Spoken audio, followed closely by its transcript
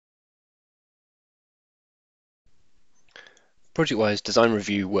ProjectWise design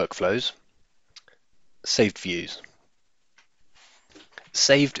review workflows, saved views.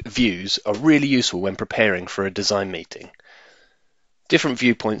 Saved views are really useful when preparing for a design meeting. Different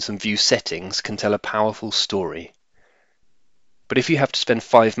viewpoints and view settings can tell a powerful story. But if you have to spend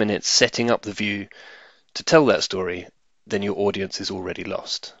 5 minutes setting up the view to tell that story, then your audience is already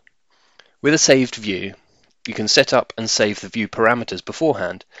lost. With a saved view, you can set up and save the view parameters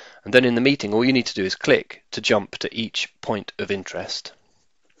beforehand, and then in the meeting all you need to do is click to jump to each point of interest.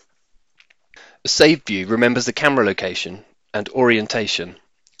 A saved view remembers the camera location and orientation,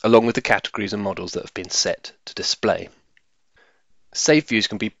 along with the categories and models that have been set to display. Saved views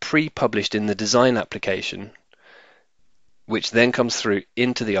can be pre-published in the design application, which then comes through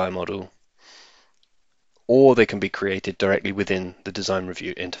into the iModel, or they can be created directly within the design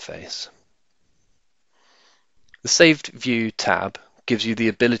review interface. The Saved View tab gives you the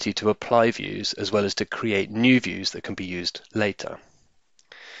ability to apply views as well as to create new views that can be used later.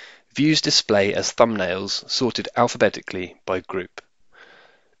 Views display as thumbnails sorted alphabetically by group.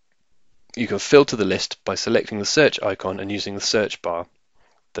 You can filter the list by selecting the search icon and using the search bar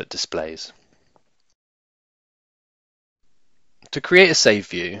that displays. To create a saved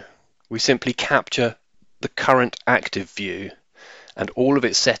view, we simply capture the current active view and all of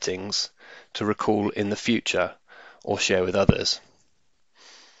its settings to recall in the future or share with others.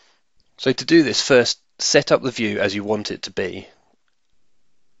 So to do this, first set up the view as you want it to be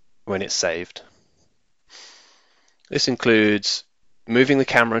when it's saved. This includes moving the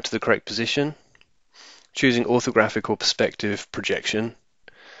camera to the correct position, choosing orthographic or perspective projection,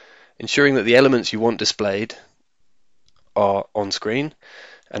 ensuring that the elements you want displayed are on screen,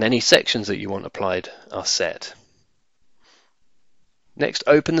 and any sections that you want applied are set. Next,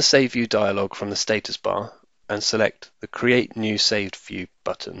 open the Save View dialog from the status bar and select the Create New Saved View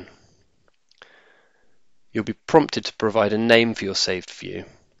button. You'll be prompted to provide a name for your saved view.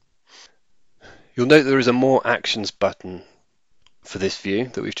 You'll note there is a More Actions button for this view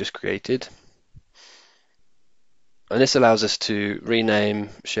that we've just created. And this allows us to rename,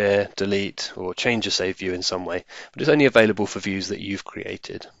 share, delete, or change a saved view in some way, but it's only available for views that you've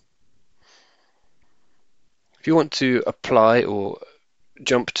created. If you want to apply or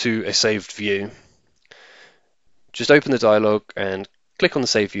jump to a saved view, just open the dialog and click on the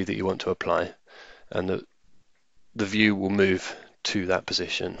saved view that you want to apply, and the view will move to that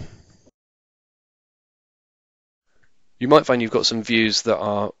position. You might find you've got some views that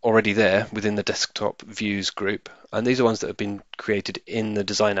are already there within the desktop views group, and these are ones that have been created in the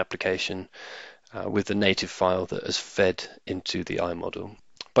design application with the native file that is fed into the iModel.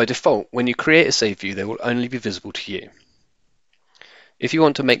 By default, when you create a saved view, they will only be visible to you. If you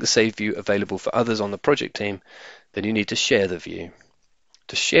want to make the saved view available for others on the project team, then you need to share the view.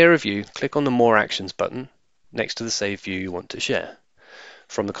 To share a view, click on the More Actions button next to the saved view you want to share.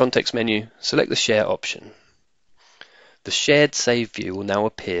 From the context menu, select the Share option. The shared saved view will now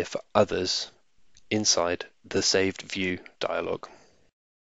appear for others inside the Saved View dialog.